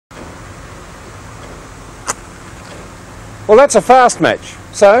Well, that's a fast match.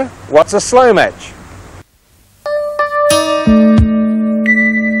 So, what's a slow match?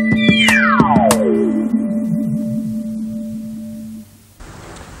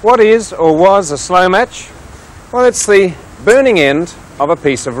 What is or was a slow match? Well, it's the burning end of a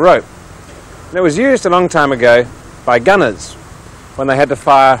piece of rope. And it was used a long time ago by gunners when they had to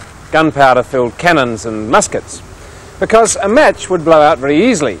fire gunpowder-filled cannons and muskets, because a match would blow out very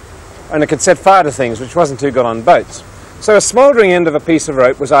easily and it could set fire to things, which wasn't too good on boats. So a smouldering end of a piece of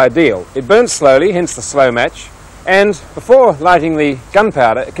rope was ideal. It burnt slowly, hence the slow match, and before lighting the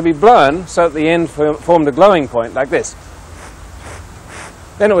gunpowder it could be blown so that the end formed a glowing point like this.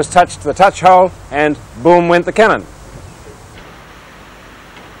 Then it was touched to the touch hole and boom went the cannon.